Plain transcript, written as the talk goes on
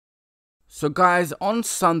So guys, on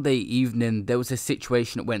Sunday evening, there was a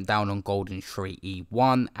situation that went down on Golden Street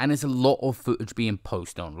E1, and there's a lot of footage being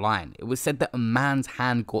posted online. It was said that a man's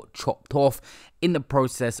hand got chopped off in the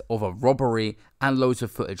process of a robbery, and loads of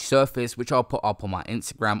footage surfaced, which I'll put up on my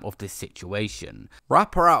Instagram of this situation.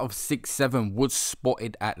 Rapper out of 6'7" was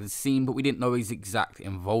spotted at the scene, but we didn't know his exact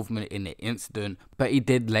involvement in the incident, but he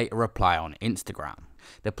did later reply on Instagram.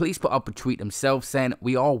 The police put up a tweet themselves saying,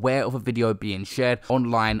 "We are aware of a video being shared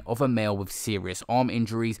online of a male with serious arm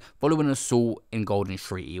injuries following an assault in Golden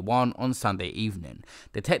Street E1 on Sunday evening.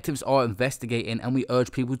 Detectives are investigating, and we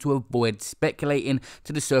urge people to avoid speculating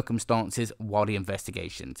to the circumstances while the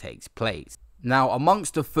investigation takes place." Now,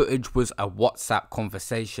 amongst the footage was a WhatsApp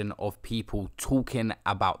conversation of people talking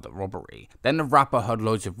about the robbery. Then the rapper heard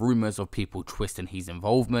loads of rumors of people twisting his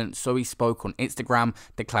involvement, so he spoke on Instagram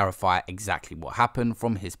to clarify exactly what happened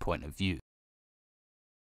from his point of view.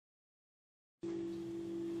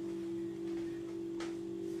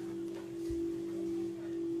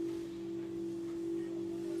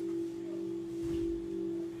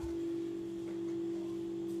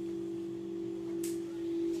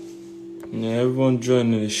 Yeah, everyone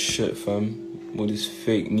joining this shit, fam. All this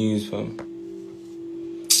fake news, fam.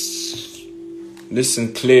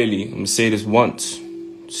 Listen clearly, I'm gonna say this once.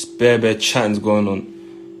 Just bare chatting's going on.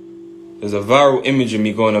 There's a viral image of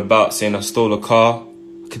me going about saying I stole a car.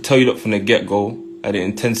 I can tell you that from the get-go, I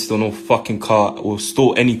didn't intend to steal no fucking car or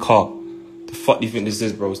steal any car. The fuck do you think this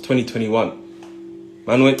is, bro? It's 2021.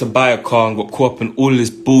 Man went to buy a car and got caught up in all this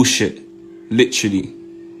bullshit. Literally.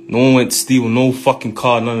 No one went to steal no fucking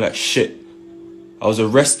car, none of that shit. I was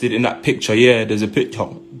arrested in that picture, yeah, there's a picture,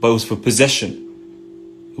 but it was for possession.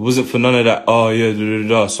 It wasn't for none of that, oh yeah,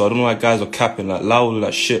 da. So I don't know why guys are capping, like, loud, all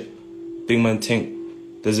that shit. Big man think.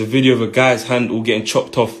 There's a video of a guy's hand all getting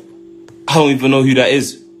chopped off. I don't even know who that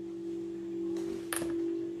is.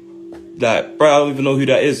 Like, bro, I don't even know who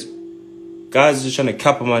that is. Guys are just trying to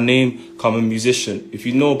cap on my name, cause I'm a musician. If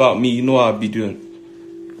you know about me, you know what I'd be doing.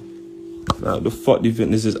 Like, the fuck do you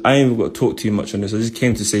think this is? I ain't even got to talk too much on this. I just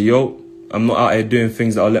came to say, yo, I'm not out here doing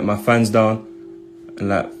things that'll let my fans down. And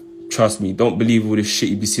like, trust me, don't believe all this shit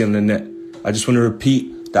you be seeing on the net. I just want to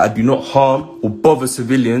repeat that I do not harm or bother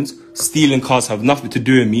civilians. Stealing cars have nothing to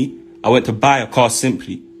do with me. I went to buy a car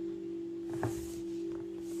simply.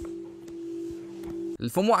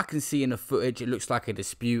 From what I can see in the footage, it looks like a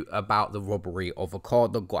dispute about the robbery of a car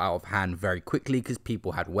that got out of hand very quickly because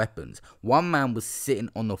people had weapons. One man was sitting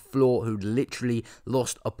on the floor who literally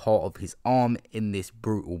lost a part of his arm in this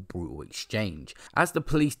brutal exchange. As the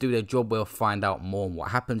police do their job, we'll find out more on what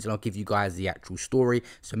happens, and I'll give you guys the actual story.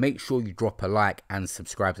 So make sure you drop a like and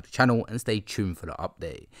subscribe to the channel and stay tuned for the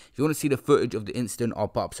update. If you want to see the footage of the incident, I'll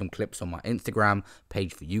put up some clips on my Instagram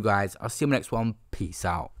page for you guys. I'll see you in the next one. Peace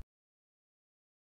out.